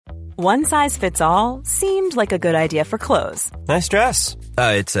One size fits all seemed like a good idea for clothes. Nice dress.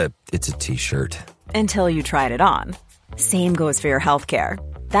 It's a t-shirt. Until you tried it on. Same goes for your healthcare.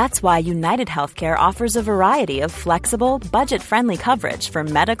 That's why United Healthcare offers a variety of flexible, budget-friendly coverage for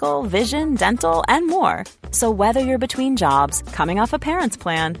medical, vision, dental, and more. So whether you're between jobs, coming off a parent's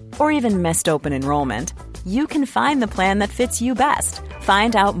plan, or even missed open enrollment, you can find the plan that fits you best.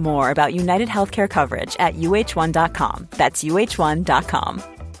 Find out more about United Healthcare coverage at uh1.com. That's uh1.com.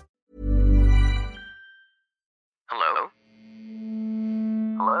 Hello?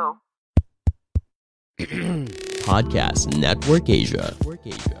 Hello? Podcast Network Asia.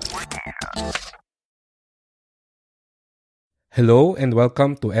 Hello and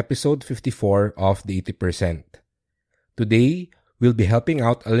welcome to episode 54 of The 80%. Today, we'll be helping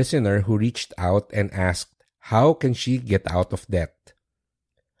out a listener who reached out and asked, how can she get out of debt?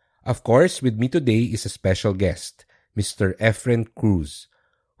 Of course, with me today is a special guest, Mr. Efren Cruz,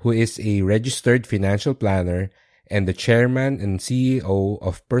 who is a registered financial planner and the chairman and CEO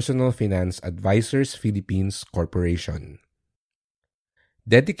of Personal Finance Advisors Philippines Corporation.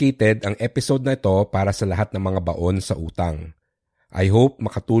 Dedicated ang episode na ito para sa lahat ng mga baon sa utang. I hope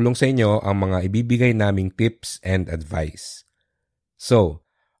makatulong sa inyo ang mga ibibigay naming tips and advice. So,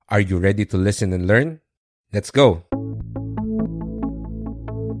 are you ready to listen and learn? Let's go!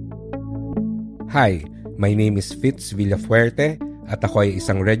 Hi, my name is Fitz Villafuerte at ako ay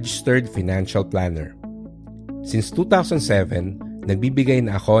isang registered financial planner. Since 2007, nagbibigay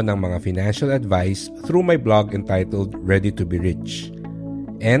na ako ng mga financial advice through my blog entitled Ready to be Rich.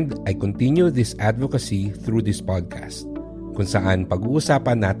 And I continue this advocacy through this podcast, kung saan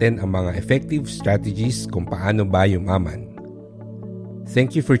pag-uusapan natin ang mga effective strategies kung paano ba yumaman.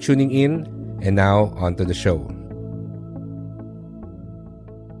 Thank you for tuning in, and now on to the show.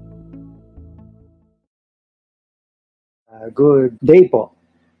 Good day po.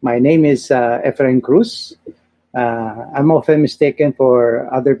 My name is Efren Cruz. I'm often mistaken for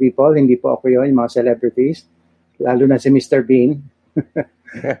other people. Hindi po ako yun, yung mga celebrities. Lalo na si Mr. Bean.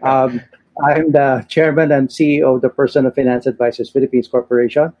 I'm the chairman and CEO of the Personal Finance Advisors Philippines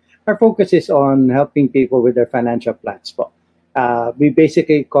Corporation. Our focus is on helping people with their financial plans po. We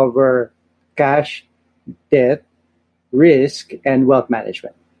basically cover cash, debt, risk, and wealth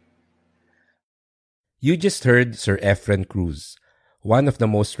management. You just heard Sir Efren Cruz, one of the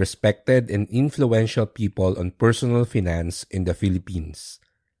most respected and influential people on personal finance in the Philippines.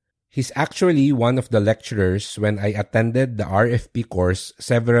 He's actually one of the lecturers when I attended the RFP course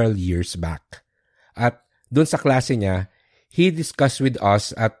several years back. At dun sa klase niya, he discussed with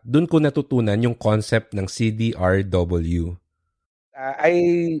us at dun ko natutunan yung concept ng CDRW. I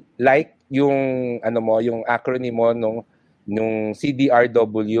like yung yung acronym mo nung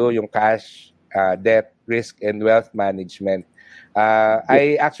CDRW, yung cash, debt, risk, and wealth management.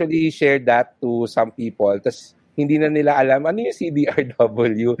 I actually shared that to some people. Tas hindi na nila alam ano yung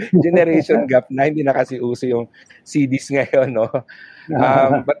CDRW. Generation gap na, hindi na kasi uso yung CDs ngayon, no?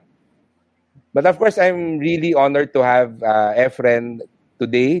 But of course, I'm really honored to have Efren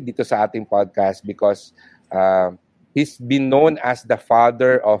today dito sa ating podcast because he's been known as the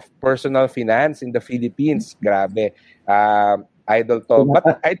father of personal finance in the Philippines. Grabe. Idol to.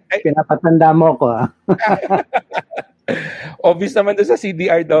 But Pinapatanda mo ko, ha? Obvious naman doon sa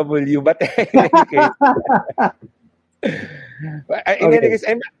CDRW, but in any case,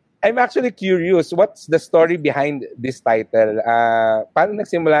 I'm actually curious, what's the story behind this title? Paano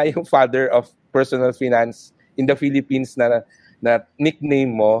nagsimula yung father of personal finance in the Philippines na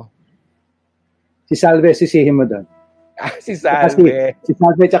nickname mo? Si Salve, sisihin mo doon. Si Salve. Si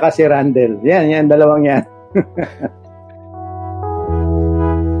Salve tsaka si Randel. Yan, dalawang yan.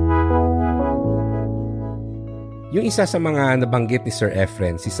 Yung isa sa mga nabanggit ni Sir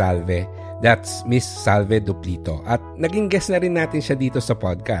Efren, si Salve, that's Miss Salve Duplito. At naging guest na rin natin siya dito sa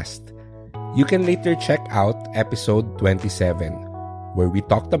podcast. You can later check out episode 27, where we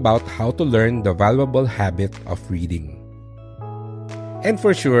talked about how to learn the valuable habit of reading. And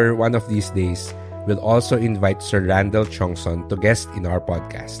for sure, one of these days, we'll also invite Sir Randall Chongson to guest in our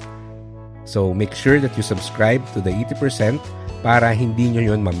podcast. So make sure that you subscribe to the 80% para hindi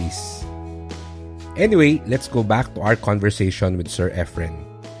nyo yun mamiss. Anyway, let's go back to our conversation with Sir Efren.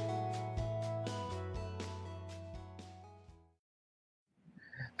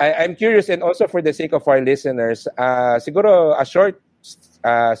 I'm curious, and also for the sake of our listeners, siguro a short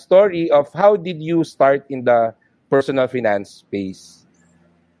story of how did you start in the personal finance space?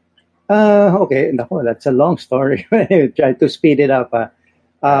 Okay, nako, that's a long story. Try to speed it up.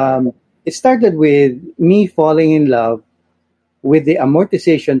 It started with me falling in love with the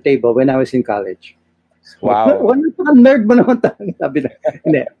amortization table when I was in college. Wow. Nerd mo naman tayo. Sabi na.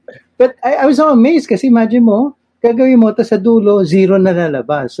 Hindi. But I was so amazed kasi imagine mo, gagawin mo to sa dulo, zero na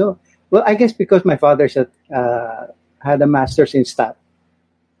lalabas. So, well, I guess because my father had a master's in stat.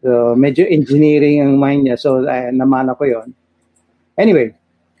 So, medyo engineering ang mind niya. So, namana ko yon. Anyway,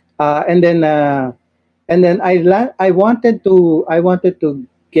 and then I wanted to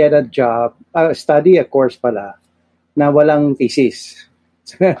get a job, study a course pala na walang thesis.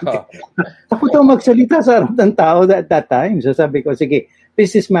 Ako daw magsalita sa harap ng tao at that time. So sabi ko, sige,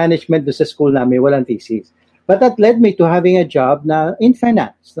 business management do sa school namin, walang thesis. But that led me to having a job na in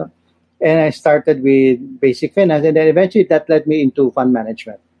finance. No? And I started with basic finance and then eventually that led me into fund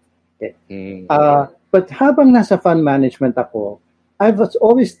management. Okay. But habang nasa fund management ako, I was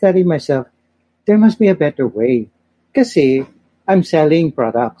always telling myself, there must be a better way. Kasi I'm selling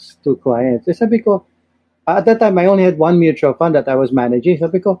products to clients. So sabi ko, at that time, I only had one mutual fund that I was managing.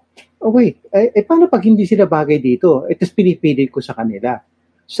 Sabi ko, oh wait, paano pag hindi sila bagay dito? Ito's pinipili ko sa kanila.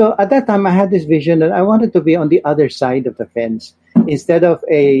 So at that time, I had this vision that I wanted to be on the other side of the fence. Instead of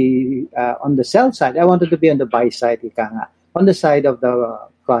on the sell side, I wanted to be on the buy side, on the side of the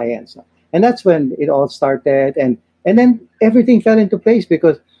clients. And that's when it all started. And then everything fell into place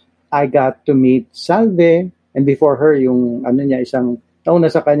because I got to meet Salve. And before her, yung isang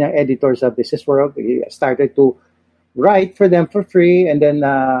nauna sa kanyang editor sa Business World, he started to write for them for free. And then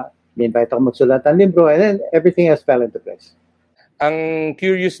invite ako magsulat ng libro. And then everything else fell into place. Ang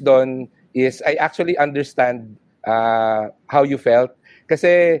curious doon is I actually understand how you felt.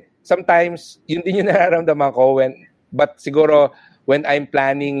 Kasi sometimes, yun din yung nararamdaman ko but siguro when I'm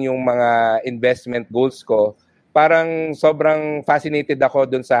planning yung mga investment goals ko, parang sobrang fascinated ako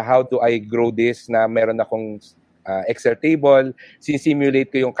doon sa how do I grow this na meron akong Excel table,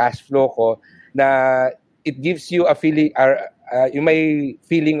 simulate ko yung cash flow ko na it gives you a feeling, yung may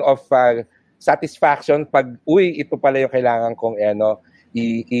feeling of satisfaction pag, ito pala yung kailangan kong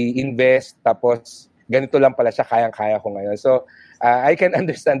i-invest tapos ganito lang pala siya, kayang-kaya ko ngayon. So, I can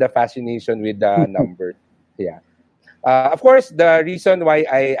understand the fascination with the number. Yeah. Of course, the reason why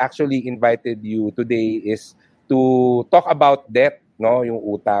I actually invited you today is to talk about debt, no, yung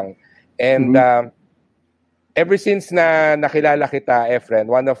utang. And ever since na nakilala kita,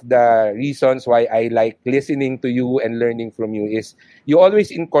 Efren, one of the reasons why I like listening to you and learning from you is you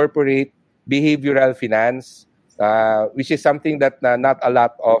always incorporate behavioral finance, which is something that not a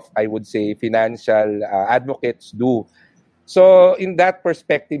lot of, I would say, financial advocates do. So in that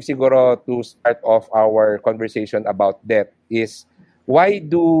perspective, siguro to start off our conversation about debt is, why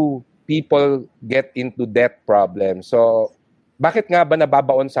do people get into debt problems? So bakit nga ba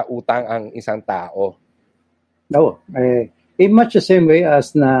nababaon sa utang ang isang tao? No, in much the same way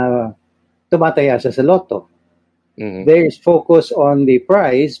as na tumataya siya sa lotto. Mm-hmm. There is focus on the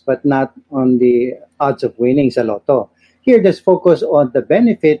prize but not on the odds of winning sa lotto. Here, there's focus on the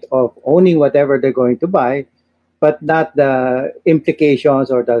benefit of owning whatever they're going to buy, but not the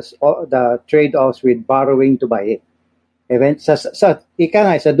implications or the trade-offs with borrowing to buy it.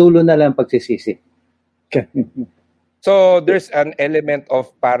 Sa dulo na lang pagsisisi. So there's an element of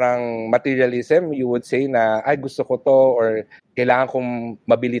parang materialism, you would say, na gusto ko to or kailangan kong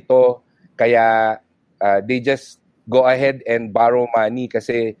mabili to, kaya they just go ahead and borrow money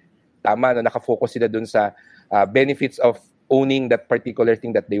kasi tama na nakafocus sila dun sa benefits of owning that particular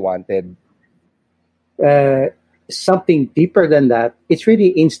thing that they wanted. Something deeper than that, it's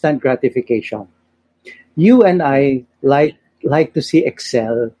really instant gratification. You and I like to see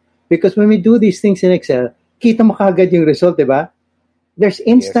Excel because when we do these things in Excel, kita mo kagad yung result, diba? There's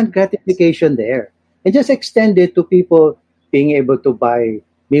instant gratification there. And just extend it to people being able to buy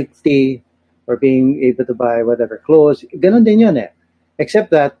milk tea or being able to buy whatever clothes. Ganon din yun eh. Except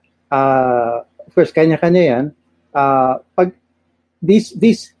that, of course, kanya-kanya yan. Pag this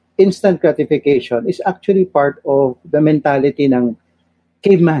instant gratification is actually part of the mentality ng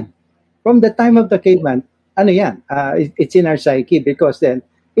caveman. From the time of the caveman, it's in our psyche because then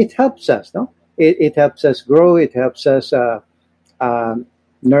it helps us, no? It helps us grow. It helps us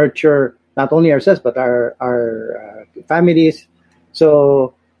nurture not only ourselves but our families.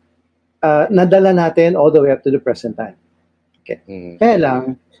 So nadala natin all the way up to the present time. Okay. Kaya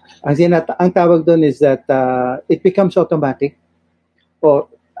lang, ang tawag doon is that it becomes automatic. Or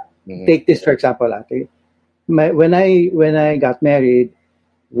take this for example, ate. When I got married,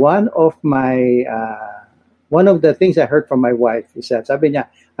 one of the things I heard from my wife is that sabi niya,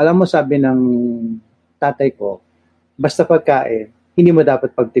 alam mo, sabi ng tatay ko, basta pagkain, hindi mo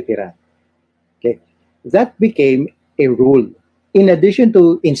dapat pagtipiran. Okay? That became a rule. In addition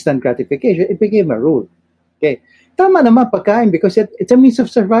to instant gratification, it became a rule. Okay? Tama naman pagkain because it's a means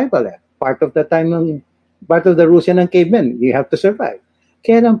of survival. Part of the rules yan ng cavemen, you have to survive.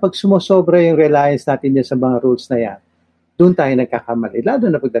 Kaya lang pag sumosobra yung reliance natin dyan sa mga rules na yan, doon tayo nagkakamali, lalo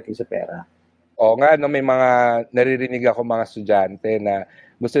na pagdating sa pera. Oo nga, no, may mga naririnig ako mga estudyante na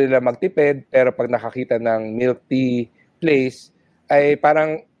gusto nila magtipid, pero pag nakakita ng milk tea place, ay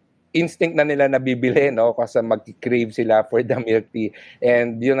parang instinct na nila nabibili, no? Kasi mag-crave sila for the milk tea.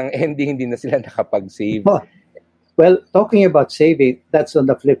 And yun ang ending, hindi na sila nakapag-save. Well, talking about saving, that's on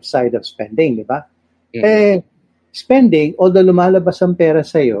the flip side of spending, di ba? Mm. Spending, although lumalabas ang pera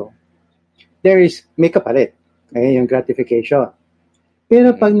sa'yo, may kapalit. Yung gratification.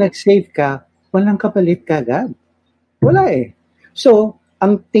 Pero pag nag-save ka, walang kapalit kagad. Wala eh. So,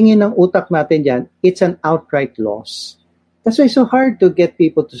 ang tingin ng utak natin dyan, it's an outright loss. That's why it's so hard to get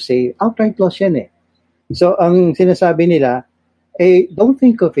people to say, outright loss yan eh. So, ang sinasabi nila, don't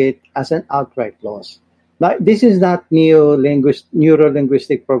think of it as an outright loss. Now, this is not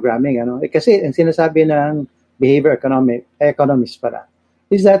neuro-linguistic programming. Kasi ang sinasabi ng behavior economists pala,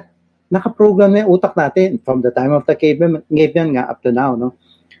 is that nakaprogram na yung utak natin from the time of the caveman nga up to now. No?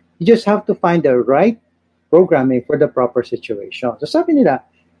 You just have to find the right programming for the proper situation. So sabi nila,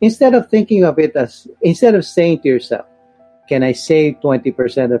 instead of saying to yourself, can I save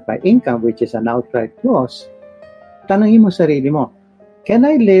 20% of my income, which is an outright loss, tanongin mo sarili mo, can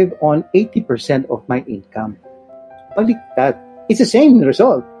I live on 80% of my income? Baliktad. It's the same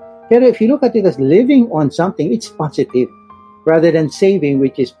result. Pero if you look at it as living on something, it's positive rather than saving,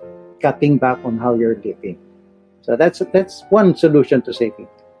 which is cutting back on how you're living. So that's one solution to saving.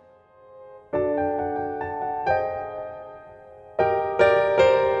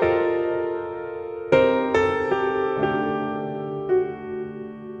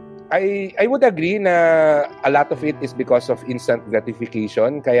 I would agree na a lot of it is because of instant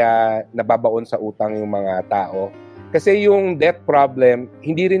gratification, kaya nababaon sa utang yung mga tao. Kasi yung debt problem,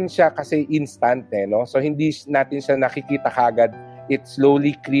 hindi rin siya kasi instant no? So hindi natin siya nakikita kagad. It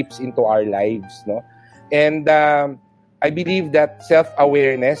slowly creeps into our lives, no? And I believe that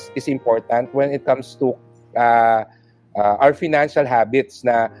self-awareness is important when it comes to our financial habits,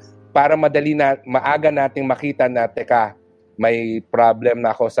 na para maaga nating makita na, teka, may problem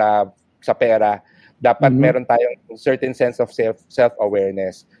na ako sa pera. Dapat meron tayong certain sense of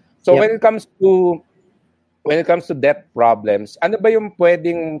self-awareness. So when it comes to debt problems, ano ba yung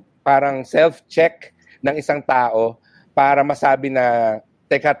pwedeng parang self-check ng isang tao para masabi na,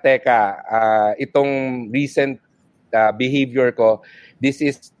 teka, itong recent behavior ko, this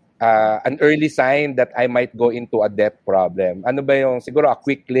is an early sign that I might go into a debt problem. Ano ba yung, siguro a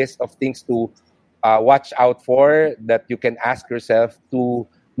quick list of things to watch out for, that you can ask yourself to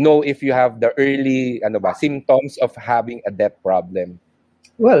know if you have the early symptoms of having a debt problem?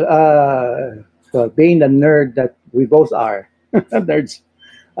 Well, being the nerd that we both are, nerds,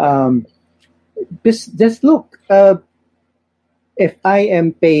 just look. If I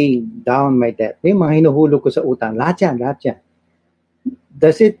am paying down my debt, yung mga hinuhulog ko sa utang, lahat yan.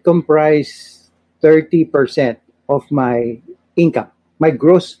 Does it comprise 30% of my income? Not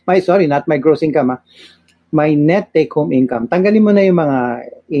my gross income, my net take-home income. Tanggalin mo na yung mga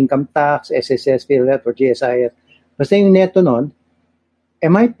income tax, SSS, PhilHealth, or GSIS. Basta yung neto nun,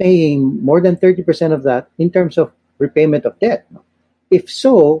 am I paying more than 30% of that in terms of repayment of debt? If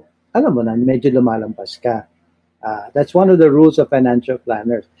so, alam mo na, medyo lumalampas ka. That's one of the rules of financial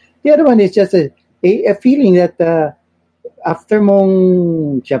planners. The other one is just a feeling that after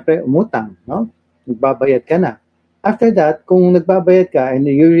mong, syempre, umutang, no? Nagbabayad ka na. After that, kung nagbabayad ka and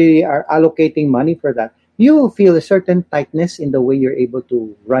you really are allocating money for that, you will feel a certain tightness in the way you're able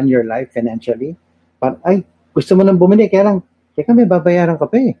to run your life financially. But, gusto mo nang bumili, kaya lang, teka, may babayaran ka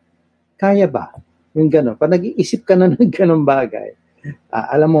pa eh. Kaya ba? Yung gano'n. Pag nag-iisip ka na ng gano'ng bagay,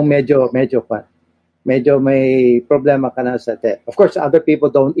 alam mo medyo may problema ka na sa debt. Of course, other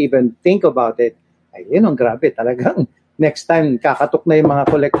people don't even think about it. Ay, yun ang grabe. Talagang next time, kakatok na yung mga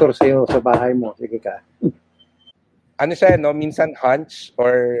collector sa'yo sa bahay mo. Sige ka. Ano siya, no? Minsan hunch,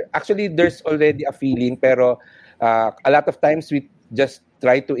 or actually there's already a feeling, pero a lot of times we just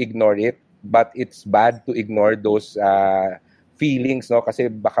try to ignore it, but it's bad to ignore those feelings, no? Kasi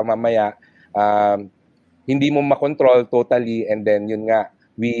baka mamaya hindi mo makontrol totally, and then yun nga,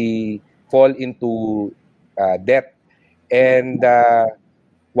 we fall into debt. And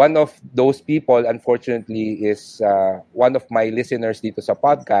one of those people, unfortunately, is one of my listeners dito sa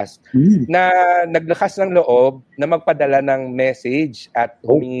podcast na naglakas ng loob na magpadala ng message at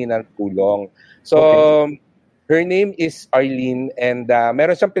humingi ng tulong. So, her name is Arlene, and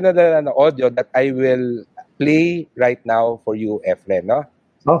meron siyang pinadala na audio that I will play right now for you, Efren, no?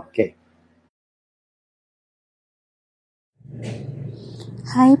 Okay.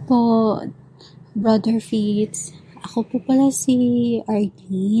 Hi po, Brother Fitz. Ako po pala si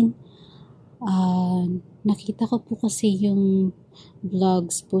Arlene. Nakita ko po kasi yung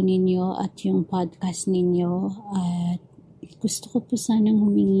vlogs po ninyo at yung podcast ninyo at gusto ko po sanang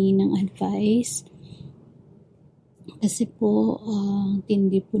humingi ng advice kasi po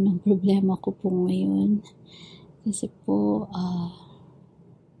tindi po ng problema ko po ngayon kasi po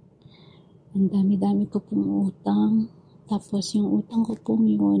ang dami-dami ko pong utang tapos yung utang ko po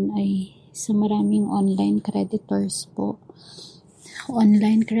yun ay sa maraming online creditors po.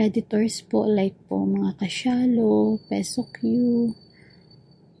 Online creditors po like po mga Kasyalo, Peso Q,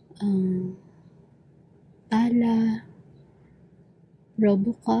 Tala,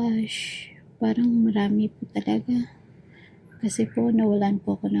 Robocash, parang marami po talaga. Kasi po nawalan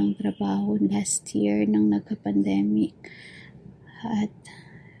po ako ng trabaho last year nang nagka-pandemic at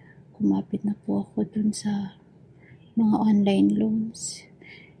kumapit na po ako dun sa mga online loans.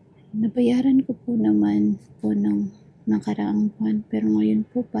 Nabayaran ko po naman po ng nakaraang buwan pero ngayon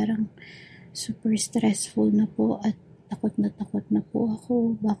po parang super stressful na po at takot na po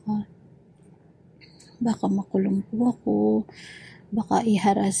ako baka makulong po ako, baka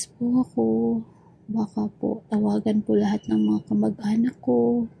iharas po ako, baka po tawagan po lahat ng mga kamag-anak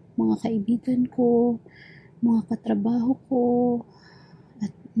ko, mga kaibigan ko, mga katrabaho ko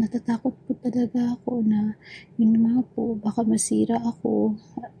at natatakot po talaga ako na yun nga po baka masira ako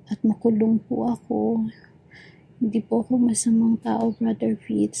at makulong po ako. Hindi po ako masamang tao, Brother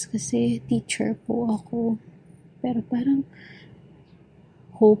Fitz, kasi teacher po ako. Pero parang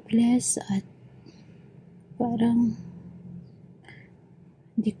hopeless at parang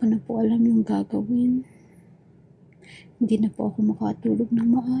hindi ko na po alam yung gagawin. Hindi na po ako makatulog ng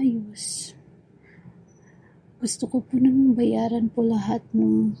maayos. Gusto ko po nang bayaran po lahat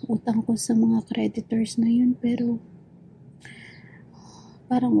ng utang ko sa mga creditors na yun, pero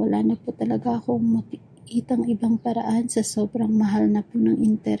parang wala na po talaga akong makikitang ibang paraan sa sobrang mahal na po ng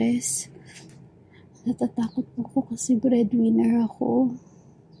interes. Natatakot po ako kasi breadwinner ako.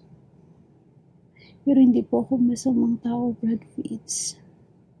 Pero hindi po ako masamang tao, Brad Fitz.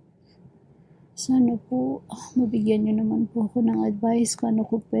 Sana po, mabigyan niyo naman po ako ng advice kung ano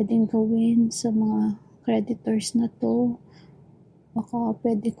ko pwedeng gawin sa mga creditors na to. Baka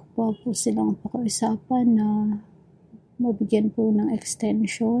pwede ko pa po silang pakiusapan na mabigyan po ng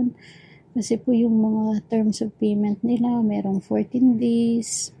extension. Kasi po yung mga terms of payment nila, merong 14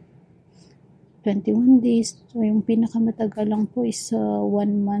 days, 21 days. So, yung pinakamatagal lang po is 1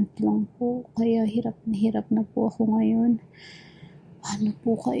 month lang po. Kaya hirap na po ako ngayon. Ano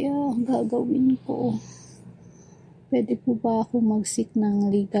po kaya ang gagawin ko? Pwede po ba ako mag-seek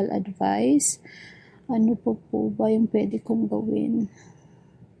ng legal advice? Ano po ba yung pwede kong gawin?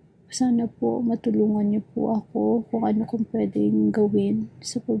 Sana po matulungan niyo po ako kung ano kong pwedeng gawin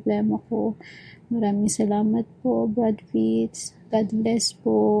sa problema ko. Maraming salamat po, Brad Fitz. God bless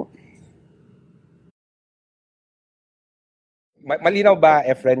po. Malinaw ba,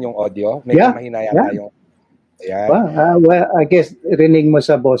 Efren, yung audio? Medyo mahinaya yeah. yung... Ayan. Well, I guess rinig mo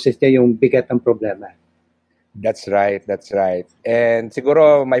sa boses niya yung bigat ng problema. That's right. And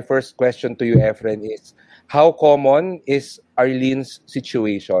siguro my first question to you, Efren, is how common is Arlene's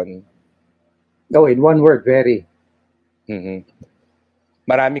situation? Oh, in one word, very. Mm-hmm.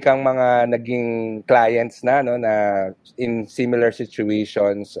 Marami kang mga naging clients na no na in similar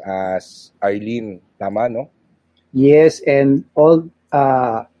situations as Arlene, tama no? Yes, and all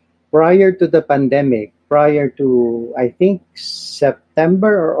prior to the pandemic, prior to I think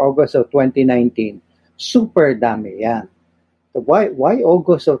September or August of 2019, super dami yan. So why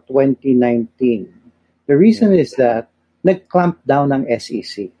August of 2019? The reason is that nag-clamp down ng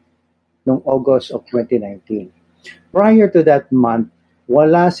SEC noong August of 2019. Prior to that month,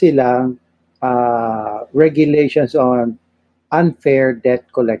 wala silang regulations on unfair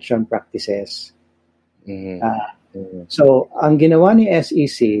debt collection practices. Mm-hmm. So, ang ginawa ni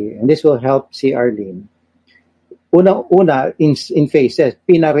SEC, and this will help si Arlene, una in phases,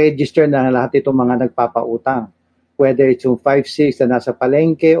 pina-register na lahat itong mga nagpapautang. Whether it's yung 5-6 na nasa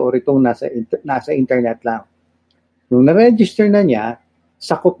palengke or itong nasa internet lang. Nung na-register na niya,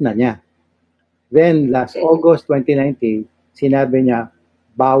 sakop na niya. Then, last August 2019, sinabi niya,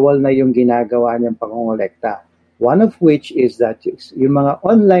 bawal na yung ginagawa niyang pangongolekta. One of which is that yung mga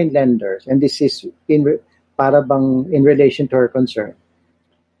online lenders, and this is para bang in relation to her concern,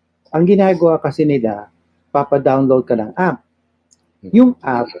 ang ginagawa kasi nila, papa-download ka ng app. Yung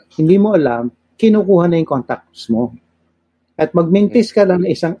app, hindi mo alam, kinukuha na yung contacts mo. At mag-mintis ka lang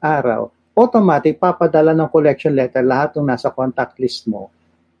na isang araw, automatic papadala ng collection letter lahat ng nasa contact list mo,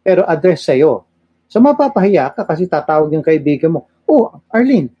 pero address sa'yo. So mapapahiya ka kasi tatawag yung kaibigan mo, oh,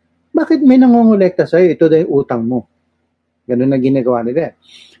 Arlene, Bakit may nangongolekta sa'yo? Ito na yung utang mo. Ganun na ginagawa nila.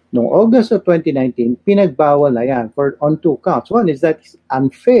 Noong August of 2019, pinagbawal na yan on 2 counts. One is that it's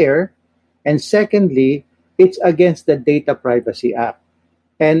unfair, and secondly, it's against the Data Privacy Act.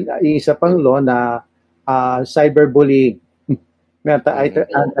 And isa pang law na cyberbullying,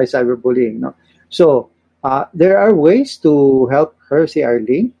 anti-cyberbullying. No? So, there are ways to help her, si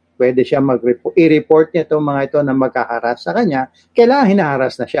Arlene. Pwede siya i-report niya itong mga ito na magkaharas sa kanya. Kailangan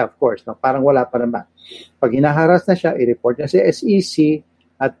hinaharas na siya, of course. No? Parang wala pa naman. Pag hinaharas na siya, i-report niya sa SEC.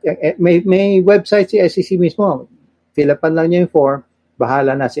 At may website si SEC mismo. Fill-upan lang niya yung form.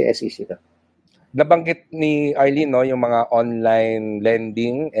 Bahala na si SEC. Nabanggit ni Arlene, no, yung mga online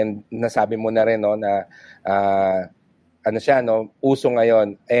lending, and nasabi mo na rin, no, na uso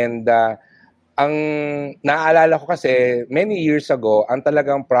ngayon. And ang naaalala ko kasi many years ago, ang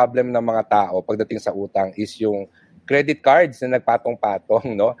talagang problem ng mga tao pagdating sa utang is yung credit cards na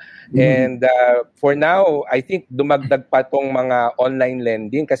nagpatong-patong, no? And for now, I think dumagdag pa tong mga online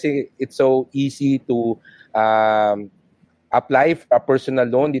lending kasi it's so easy to apply for a personal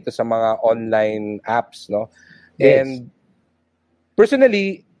loan dito sa mga online apps, no? Yes. And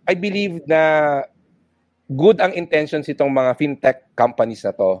personally, I believe na good ang intentions itong mga fintech companies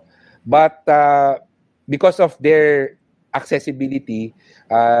na to. But because of their accessibility,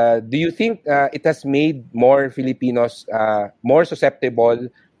 do you think it has made more Filipinos more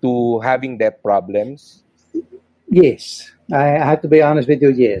susceptible to having debt problems? Yes. I have to be honest with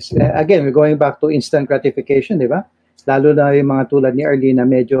you, yes. Again, we're going back to instant gratification, di ba? Lalo na yung mga tulad ni Arlene na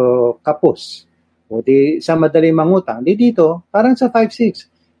medyo kapos. O di sa madaling mangutang. Di dito, parang sa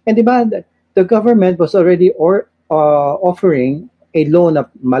 5-6. And di ba, the government was already offering a loan of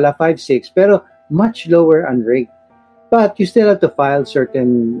mala 5-6 pero much lower on rate. But you still have to file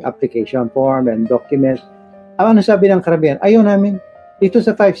certain application form and documents. Ano sabi ng karamihan? Ayaw namin. Dito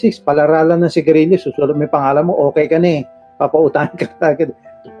sa 5-6, palaralan ng sigarilyo, susunod may pangalan mo, okay ka na eh. Papautahan ka agad.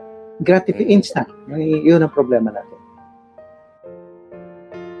 Instant. Yun ang problema natin.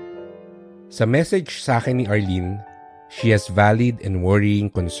 Sa message sa akin ni Arlene, she has valid and worrying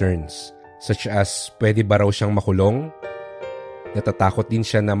concerns, such as pwede ba raw siyang makulong? Natatakot din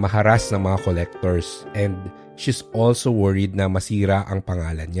siya na maharas ng mga collectors, and she's also worried na masira ang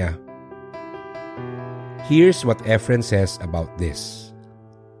pangalan niya. Here's what Efren says about this.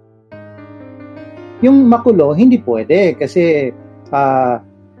 Yung makulong, hindi pwede kasi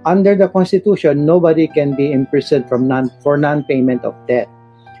under the Constitution, nobody can be imprisoned for non-payment of debt.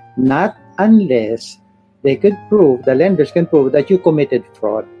 Not unless they could prove, the lenders can prove that you committed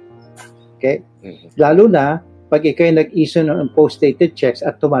fraud. Okay? Lalo na, pag ikay nag-issue ng post-dated checks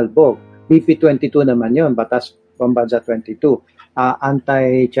at tumalbog. BP 22 naman yon, Batas Pambansa 22.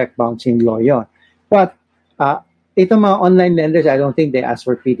 Anti-check bouncing law yon. But, itong mga online lenders, I don't think they ask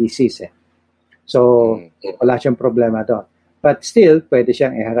for PDCs. So, wala siyang problema doon. But still, pwede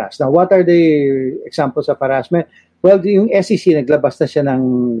siyang i-harass. Now, what are the examples of harassment? Well, yung SEC, naglabas na siya ng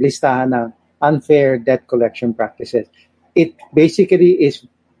listahan ng unfair debt collection practices. It basically is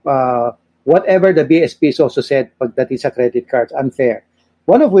whatever the BSPs also said pagdating sa credit cards, unfair.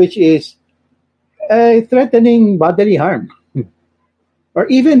 One of which is threatening bodily harm or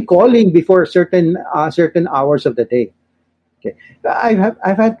even calling before certain hours of the day. Okay.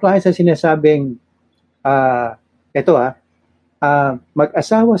 I've had clients na sinasabing,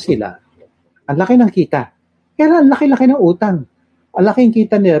 mag-asawa sila, ang laki ng kita. Kaya ang laki-laki ng utang. Ang laking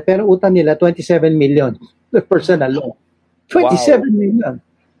kita nila, pero utang nila 27 million personal loan. 27 million.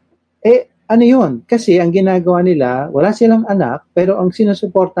 Ano yun? Kasi ang ginagawa nila, wala silang anak, pero ang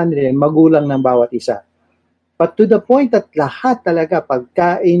sinusuportan nila, magulang ng bawat isa. But to the point that lahat talaga,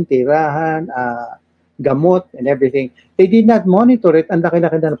 pagkain, tirahan, gamot, and everything, they did not monitor it, ang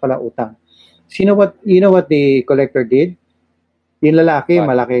laki-laki na pala utang. You know what the collector did? Yung lalaki,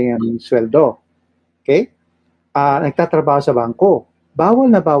 malaking sweldo. Okay? Nagtatrabaho sa bangko. Bawal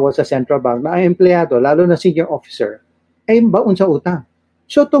na bawal sa central bank na ang empleyado, lalo na senior officer, ay baon sa utang.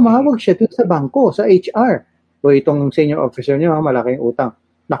 So, tumawag siya dun sa bangko, sa HR. O itong senior officer niyo, malaking utang.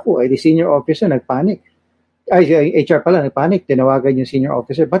 Naku, di senior officer, nagpanik. HR pala, nagpanik. Tinawagan yung senior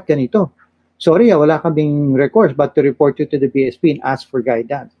officer, ba't ganito? Sorry, wala kaming recourse but to report you to the BSP and ask for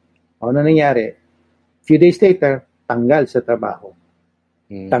guidance. Ano nangyari? Few days later, tanggal sa trabaho.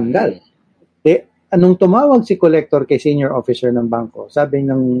 Tanggal. Anong tumawag si collector kay senior officer ng bangko, sabi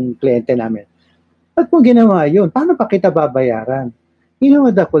ng kliyente namin, ba't mo ginawa yun? Paano pa kita babayaran? You know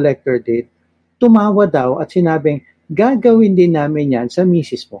what the collector did? Tumawa daw at sinabing, gagawin din namin yan sa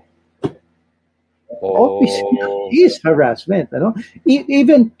misis mo. Obviously, is harassment. Ano?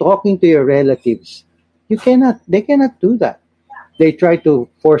 Even talking to your relatives, they cannot do that. they try to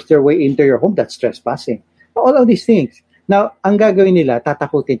force their way into your home, that's trespassing. All of these things. Now, ang gagawin nila,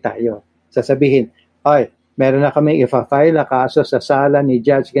 tatakutin tayo. Sasabihin, ay, meron na kami ipa-file na kaso sa sala ni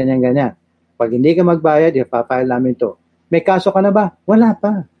judge, ganyan-ganyan. Pag hindi ka magbayad, ipa-file namin to. May kaso ka na ba? Wala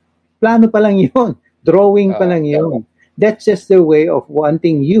pa. Plano pa lang yun. Drawing pa lang yun. That's just the way of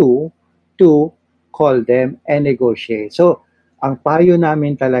wanting you to call them and negotiate. So, ang payo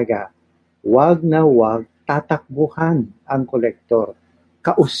namin talaga, wag na wag tatakbuhan ang kolektor.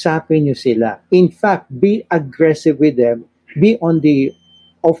 Kausapin nyo sila. In fact, be aggressive with them. Be on the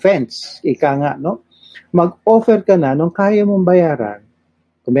offense. Ika nga, no? Mag-offer ka na nung kaya mong bayaran.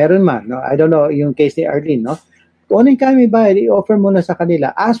 Kung meron man, no? I don't know, yung case ni Arlene, no? Kung ano yung kaya may bayad, i-offer mo na sa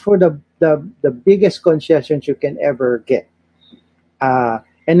kanila. Ask for the biggest concessions you can ever get.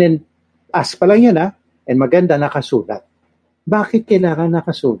 And then, ask pa lang yan, and maganda, nakasulat. Bakit kailangan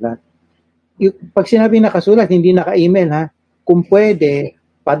nakasulat? Pag sinabing nakasulat, hindi naka-email, kung pwede,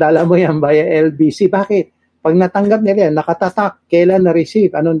 padala mo yan via LBC. Bakit? Pag natanggap nila yan, nakatatak, kailan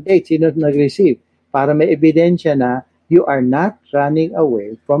na-receive, anong date, sino nag-receive, para may ebidensya na you are not running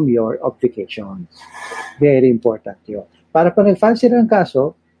away from your obligations. Very important yun. Para pag nag-file sila ng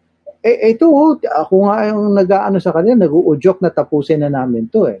kaso, ito, ako nga yung nag-aano sa kanila, nag-uudyok na tapusin na namin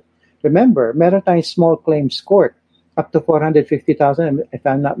to. Remember, meron tayong small claims court, up to 450,000, if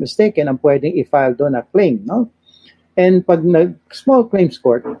I'm not mistaken, ang pwedeng i-file doon na claim, no? And pag small claims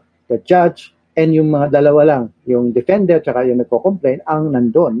court, the judge and yung mga dalawa lang, yung defendant at yung nagko-complain, ang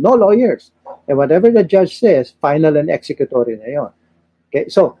nandun. No lawyers. And whatever the judge says, final and executory na yon. Okay?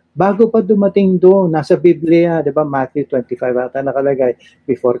 So, bago pa dumating doon, nasa Biblia, di ba, Matthew 25 ata nakalagay,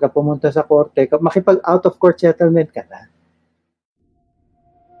 before ka pumunta sa korte, makipag out-of-court settlement ka na.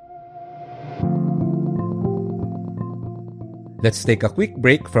 Let's take a quick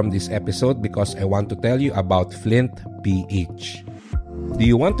break from this episode because I want to tell you about Flint PH. Do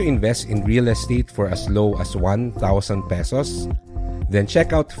you want to invest in real estate for as low as 1,000 pesos? Then check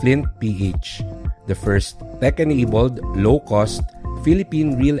out Flint PH, the first tech-enabled, low-cost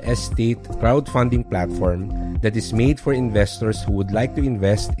Philippine real estate crowdfunding platform that is made for investors who would like to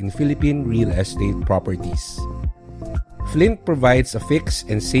invest in Philippine real estate properties. Flint provides a fixed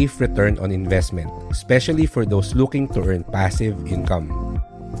and safe return on investment, especially for those looking to earn passive income.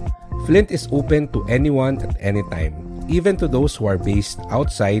 Flint is open to anyone at any time, even to those who are based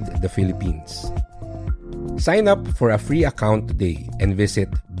outside the Philippines. Sign up for a free account today and visit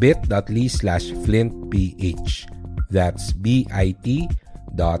bit.ly/FlintPH. That's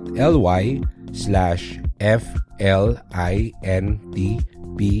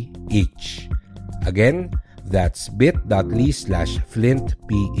bit.ly/FLINTPH. Again, that's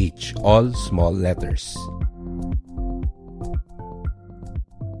bit.ly/FlintPH, all small letters.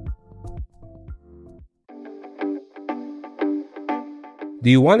 Do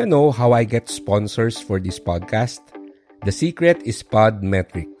you want to know how I get sponsors for this podcast? The secret is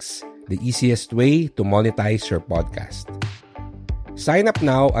Podmetrics, the easiest way to monetize your podcast. Sign up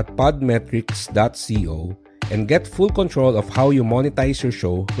now at podmetrics.co and get full control of how you monetize your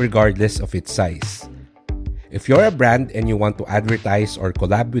show regardless of its size. If you're a brand and you want to advertise or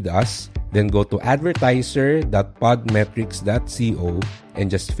collab with us, then go to advertiser.podmetrics.co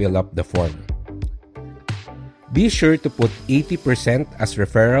and just fill up the form. Be sure to put 80% as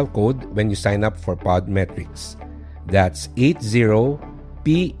referral code when you sign up for Podmetrics. That's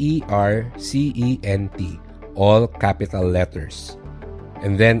 80PERCENT, all capital letters.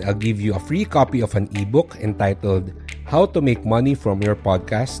 And then I'll give you a free copy of an ebook entitled How to Make Money from Your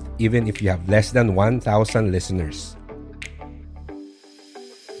Podcast Even If You Have Less Than 1,000 Listeners.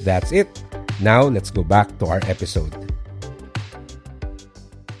 That's it. Now let's go back to our episode.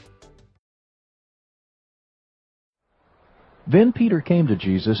 Then Peter came to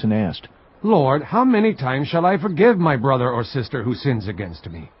Jesus and asked, Lord, how many times shall I forgive my brother or sister who sins against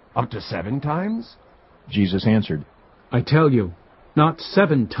me? Up to 7 times? Jesus answered, I tell you, not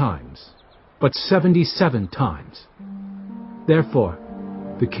 7 times, but 77 times. Therefore,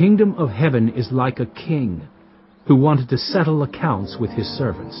 the kingdom of heaven is like a king who wanted to settle accounts with his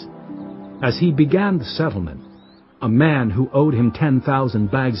servants. As he began the settlement, a man who owed him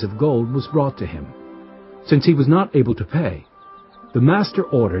 10,000 bags of gold was brought to him. Since he was not able to pay, the master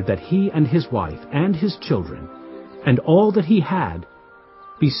ordered that he and his wife and his children and all that he had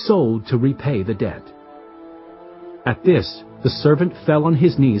be sold to repay the debt. At this, the servant fell on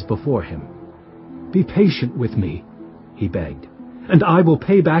his knees before him. Be patient with me, he begged, and I will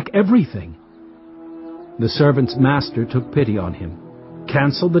pay back everything. The servant's master took pity on him,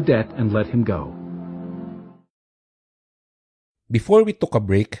 canceled the debt, and let him go. Before we took a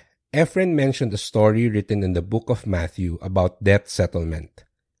break, Efren mentioned a story written in the book of Matthew about debt settlement.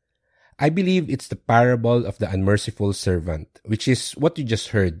 I believe it's the parable of the unmerciful servant, which is what you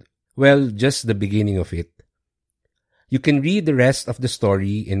just heard. Well, just the beginning of it. You can read the rest of the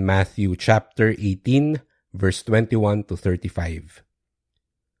story in Matthew chapter 18, verse 21 to 35.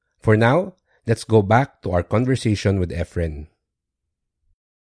 For now, let's go back to our conversation with Efren.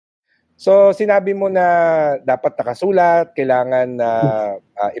 So, sinabi mo na dapat nakasulat, kailangan na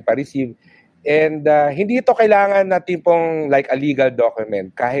ipa-receive. And hindi ito kailangan na tipong like a legal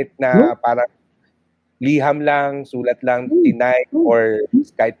document. Kahit na parang liham lang, sulat lang, tinay, or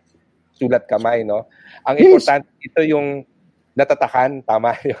kahit sulat kamay, no? Ang importante ito yung natatakan,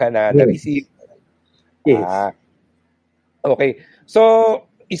 tama, yung na-receive. Yes. Okay. So,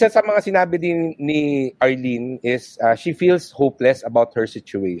 isa sa mga sinabi din ni Arlene is she feels hopeless about her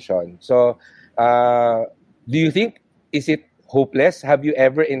situation. So, do you think, is it hopeless? Have you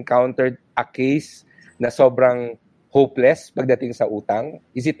ever encountered a case na sobrang hopeless pagdating sa utang?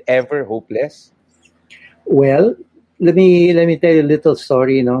 Is it ever hopeless? Well, let me tell you a little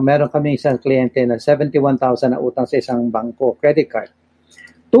story. No? Meron kami isang kliyente na 71,000 na utang sa isang bangko, credit card.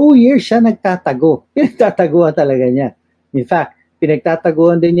 2 years siya nagtatago. Pinagtataguan talaga niya. In fact,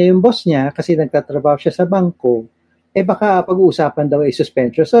 pinagtataguan din niya yung boss niya kasi nagtatrabaho siya sa bangko. Baka pag-uusapan daw ay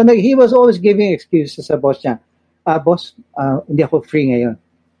suspension. So, he was always giving excuses sa boss niya. Boss, hindi ako free ngayon.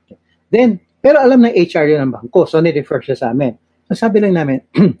 Then, pero alam ng HR yun ng bangko. So, ni-refer siya sa amin. So, sabi lang namin,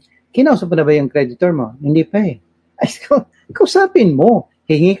 kinausap mo na ba yung creditor mo? Hindi pa eh. Ay, kausapin mo.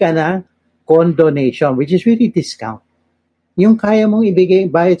 Hingi ka ng condonation, which is really discount. Yung kaya mong ibigay,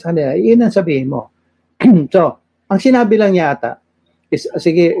 bayad sa kanila, yun ang sabihin mo. So, ang sinabi lang niya ata, is,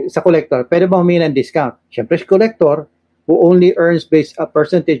 sige, sa collector, pwede ba humingi ng discount? Siyempre, si collector, who only earns a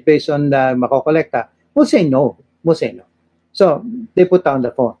percentage based on the makokolekta, will say no. So, they put down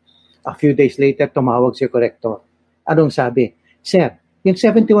the phone. A few days later, tumawag si collector. Anong sabi? Sir, yung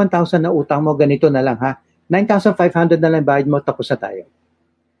 71,000 na utang mo, ganito na lang ha. 9,500 na lang bayad mo, tapos na tayo.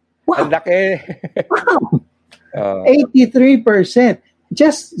 Wow! Ang laki! Wow! 83%.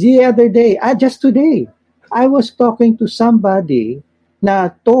 Just the other day, just today, I was talking to somebody na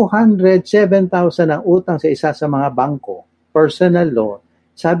 207,000 ang utang sa isa sa mga bangko, personal loan.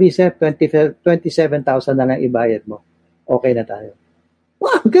 Sabi sir, 27,000 na lang ibayad mo. Okay na tayo.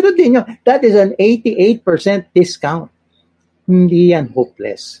 Wow, ganun din yun. That is an 88% discount. Hindi yan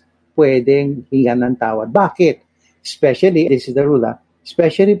hopeless. Pwedeng hingan ng tawad. Bakit? Especially, this is the rule,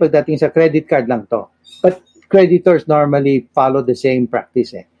 especially pagdating sa credit card lang to. But creditors normally follow the same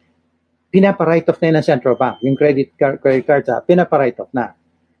practice. Pinapa-write off na ng central bank. Yung credit cards, pinapa-write off na.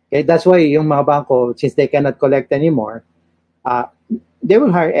 Okay, that's why yung mga banko, since they cannot collect anymore, they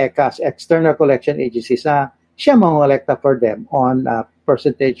will hire ECAs, external collection agencies, na siya mga for them on a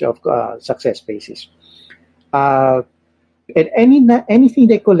percentage of success basis. And anything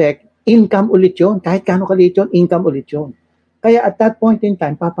they collect, income ulit yun. Kahit kano kaliit yun, income ulit yun. Kaya at that point in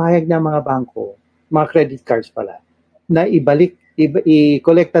time, papayag na mga bangko, mga credit cards pala, na ibalik,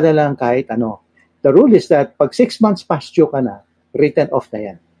 i-collecta na lang kahit ano. The rule is that pag 6 months past due ka na, written off na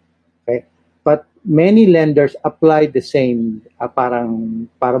yan. Okay? But many lenders apply the same parang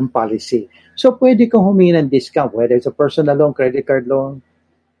policy. So pwede kang humingi ng discount, whether it's a personal loan, credit card loan,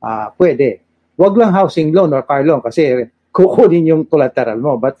 pwede. Wag lang housing loan or car loan kasi kukunin yung collateral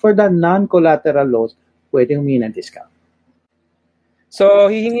mo. But for the non-collateral loans, pwede humingi ng discount. So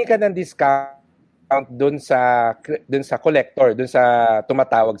hihingi ka ng discount dun sa collector, dun sa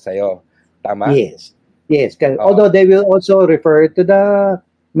tumatawag sa iyo. Tama? Yes. Although they will also refer to the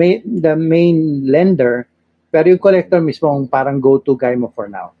main lender, pero yung collector mismo parang go-to guy mo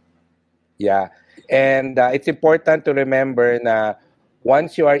for now. Yeah. And it's important to remember na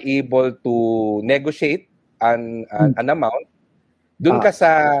once you are able to negotiate an amount, dun ka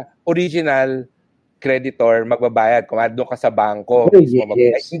sa original creditor magbabayad. Kung doon ka sa bangko, mismo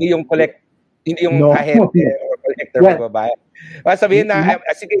magbabayad. Hindi yung ahente or collector magbabayad. Sabihin na,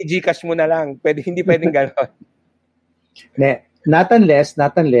 sige, Gcash mo na lang. Hindi pwedeng gano'n. Not unless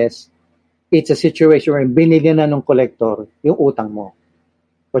it's a situation where binili na ng collector yung utang mo.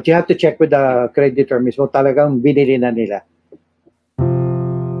 But you have to check with the creditor mismo, talagang binili na nila.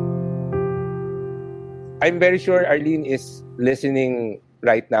 I'm very sure Arlene is listening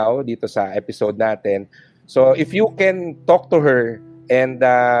right now dito sa episode natin. So if you can talk to her and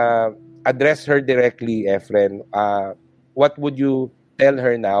address her directly, Efren, what would you tell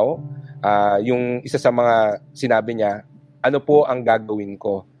her now? Yung isa sa mga sinabi niya, ano po ang gagawin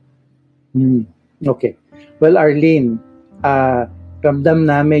ko? Okay. Well, Arlene, ramdam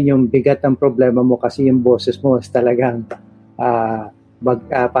namin yung bigat ng problema mo kasi yung boses mo is talagang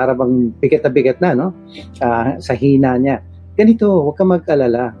para bang bigat na bigat na, no? Sa hina niya. Ganito, huwag kang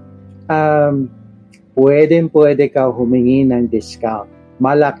mag-alala. Pwede ka humingi ng discount.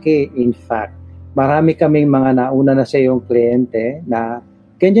 Malaki, in fact. Marami kaming mga nauna na sa iyong kliyente na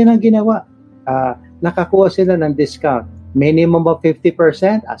ganyan ang ginawa. Nakakuha sila ng discount. Minimum of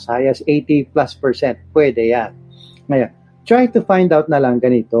 50%, as high as 80+%. Pwede yan. Ngayon, try to find out na lang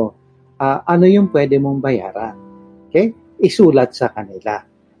ganito. Ano yung pwede mong bayaran? Okay? Isulat sa kanila.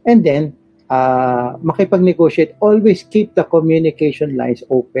 And then, makipag-negotiate. Always keep the communication lines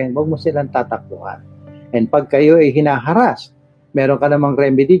open. Huwag mo silang tatakbuhan. And pag kayo ay hinaharas, meron ka namang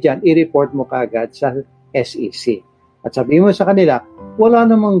remedy dyan, i-report mo kaagad sa SEC. At sabihin mo sa kanila, wala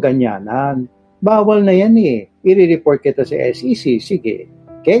namang ganyanan. Bawal na yan eh. I-report kita sa SEC. Sige.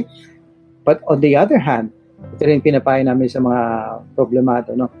 Okay? But on the other hand, ito rin pinapayo namin sa mga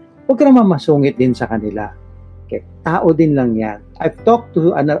problemado, no? Huwag ka naman masungit din sa kanila. Okay. Tao din lang yan. I've talked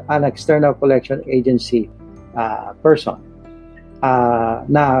to an external collection agency person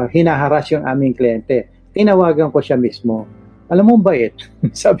na hinaharas yung aming kliyente. Tinawagan ko siya mismo. Alam mo bait?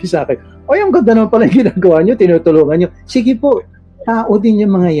 Sabi sa akin, ang ganda naman pala yung ginagawa nyo, tinutulungan nyo. Sige po, tao din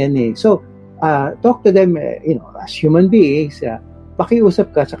yung mga yan eh. So, talk to them, as human beings,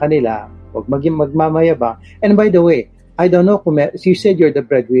 pakiusap ka sa kanila, huwag magmamayabang. And by the way, I don't know kung you said you're the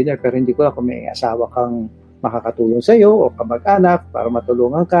breadwinner, pero hindi ko lang kung may asawa kang makakatulong sa'yo o kamag-anak para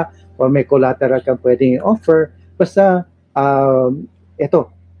matulungan ka or may collateral kang pwedeng i-offer. Basta,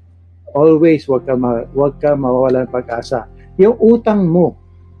 always huwag ka mawawalan ng pag-asa. Yung utang mo,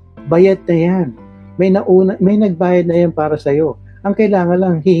 bayad na yan. May nagbayad na yan para sa'yo. Ang kailangan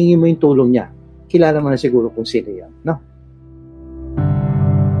lang, hihingi mo yung tulong niya. Kilala mo na siguro kung sino yan, no?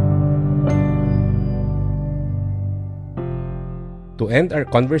 To end our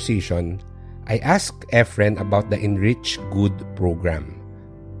conversation, I asked Efren about the Enrich Good program.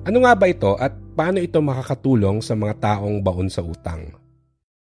 Ano nga ba ito at paano ito makakatulong sa mga taong baon sa utang?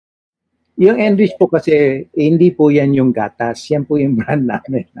 Yung Enrich po kasi, hindi po yan yung gatas. Yan po yung brand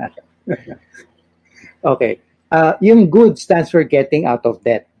namin. Okay. Yung good stands for getting out of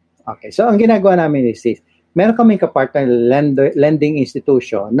debt. Okay. So, ang ginagawa namin is this. Meron kaming kapartner lending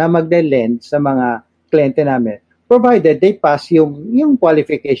institution na magde-lend sa mga kliyente namin provided they pass yung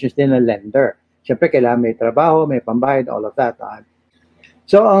qualifications din ng lender. Siyempre, kailangan may trabaho, may pambayad, all of that.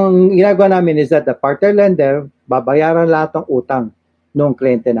 So, ang ginagawa namin is that the partner lender, babayaran lahat ng utang ng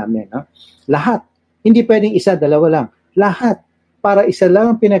kliyente namin. No? Lahat. Hindi pwedeng isa, dalawa lang. Lahat. Para isa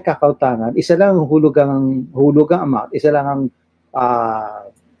lang ang pinagkakautangan, isa lang ang hulugang amount, isa lang ang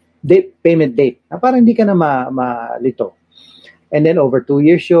payment date. Para hindi ka na malito. And then over 2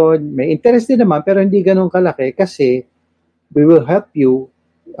 years yun, may interest din naman pero hindi ganun kalaki kasi we will help you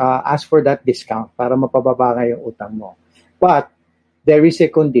ask for that discount para mapababa nga yung utang mo. But there is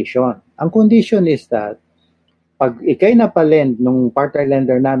a condition. Ang condition is that pag ikay napalend nung partner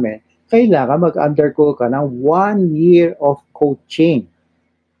lender namin, kailangan mag-undergo ka ng 1 year of coaching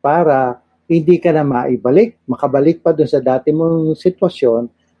para hindi ka na makabalik pa dun sa dati mong sitwasyon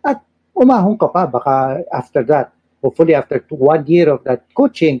at umahon ka pa baka after that. Hopefully, after 1 year of that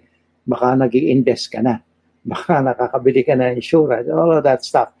coaching, baka nag-i-invest ka na. Baka nakakabili ka na insurance, all of that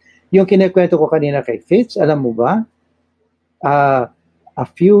stuff. Yung kinikwento ko kanina kay Fitz, alam mo ba, a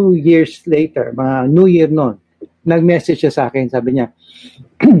few years later, mga New Year noon, nag-message siya sa akin, sabi niya,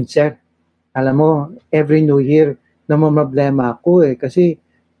 Sir, alam mo, every New Year, namamroblema ako kasi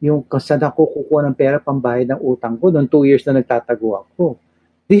yung saan ako kukuha ng pera pambayad ng utang ko, noong 2 years na nagtatago ako.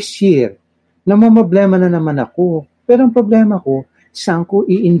 This year, namamroblema na naman ako. Pero ang problema ko, saan ko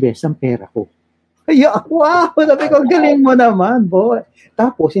i-invest ang pera ko? Wow! Sabi ko, galing mo naman, boy.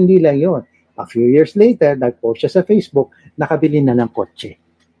 Tapos, hindi lang yon. A few years later, nag-post siya sa Facebook, nakabili na ng kotse.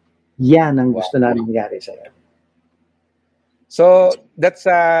 Yan ang gusto na nangyari sa'yo. So, that's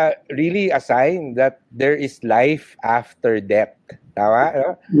really a sign that there is life after death. Tama?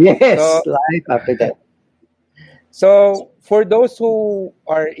 No? Yes, life after death. So, for those who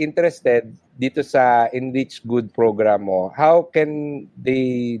are interested dito sa Enrich Good program mo, how can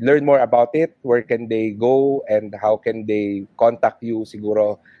they learn more about it? Where can they go? And how can they contact you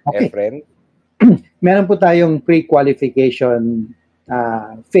siguro, Efren? Meron po tayong pre-qualification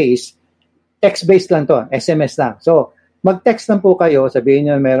phase. Text-based lang to, SMS lang. So, mag-text lang po kayo,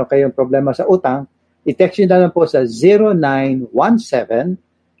 sabihin nyo meron kayong problema sa utang, i-text nyo na lang po sa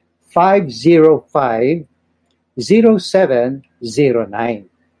 0917-505-0709.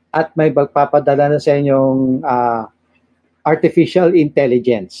 At may magpapadala na sa inyong artificial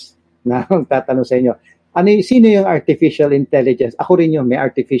intelligence na tatanong sa inyo. Sino yung artificial intelligence? Ako rin yung may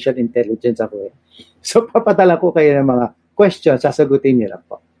artificial intelligence ako. So, papadala ko kayo ng mga question, sasagutin niyo lang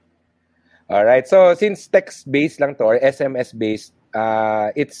po. Alright. So, since text-based lang to or SMS-based,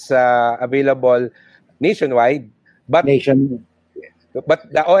 it's available nationwide. But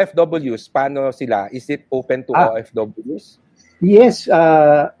the OFWs, paano sila? Is it open to OFWs? Yes.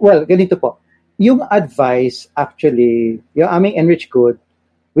 Well, ganito po. Yung advice, actually, yung aming enriched code,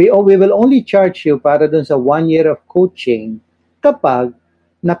 we will only charge you para dun sa 1 year of coaching kapag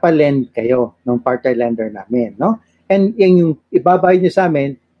napalend kayo ng partner lender namin, no? And yung ibabayad nyo sa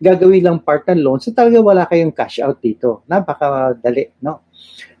amin, gagawin lang part ng loan, so talaga wala kayong cash out dito. Napakadali, no?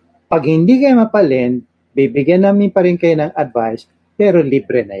 Pag hindi kayo mapalend, bibigyan namin pa rin kayo ng advice, pero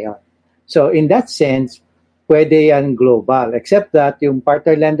libre na yon. So in that sense, pwede yan global. Except that yung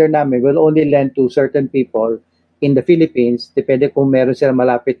partner lender namin will only lend to certain people in the Philippines, depende kung meron silang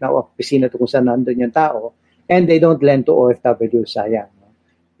malapit na opisina kung saan nandun yung tao, and they don't lend to OFW, sayang. No?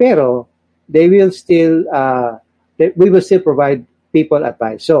 Pero, they will still, we will still provide people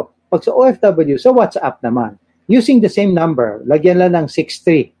advice. So, pag sa OFW, sa WhatsApp naman, using the same number, lagyan lang ng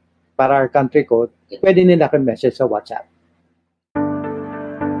 63 para our country code, pwede nila message sa WhatsApp.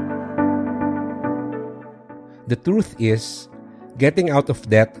 The truth is, getting out of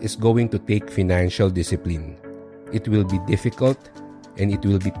debt is going to take financial discipline. It will be difficult and it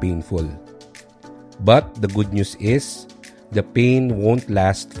will be painful. But the good news is, the pain won't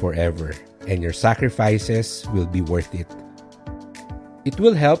last forever and your sacrifices will be worth it. It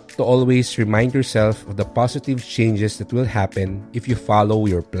will help to always remind yourself of the positive changes that will happen if you follow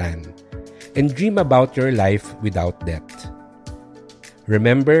your plan and dream about your life without debt.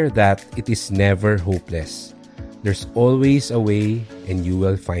 Remember that it is never hopeless. There's always a way and you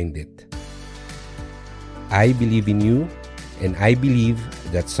will find it. I believe in you and I believe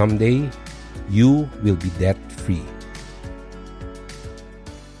that someday you will be debt-free.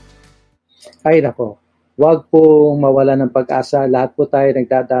 Ay nako. Huwag pong mawala ng pag-asa. Lahat po tayo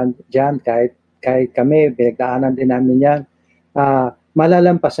nagdadaan dyan. Kahit kami, pinagdaanan din namin yan.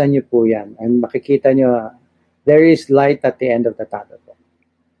 Malalampasan niyo po yan. And makikita niyo, there is light at the end of the tunnel.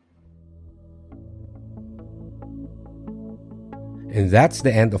 And that's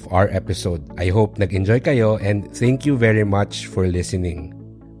the end of our episode. I hope nag-enjoy kayo and thank you very much for listening.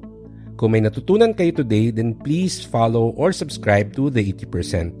 Kung may natutunan kayo today, then please follow or subscribe to The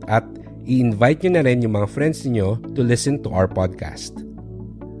 80% at i-invite nyo na rin yung mga friends niyo to listen to our podcast.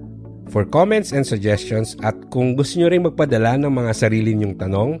 For comments and suggestions at kung gusto nyo rin magpadala ng mga sarili nyong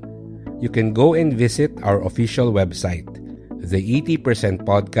tanong, you can go and visit our official website,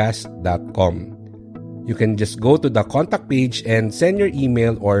 the80percentpodcast.com. You can just go to the contact page and send your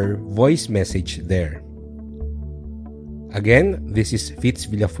email or voice message there. Again, this is Fitz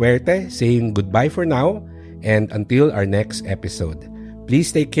Villafuerte saying goodbye for now and until our next episode. Please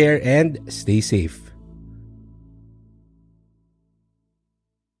take care and stay safe.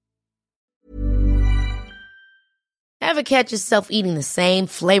 Ever catch yourself eating the same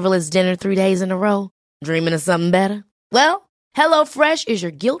flavorless dinner 3 days in a row? Dreaming of something better? Well, HelloFresh is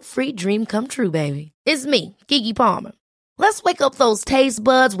your guilt-free dream come true, baby. It's me, Keke Palmer. Let's wake up those taste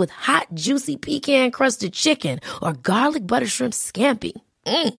buds with hot, juicy pecan-crusted chicken or garlic butter shrimp scampi.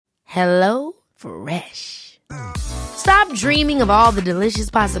 Hello Fresh. Stop dreaming of all the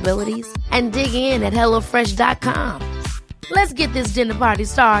delicious possibilities and dig in at HelloFresh.com. Let's get this dinner party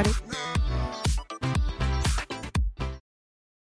started.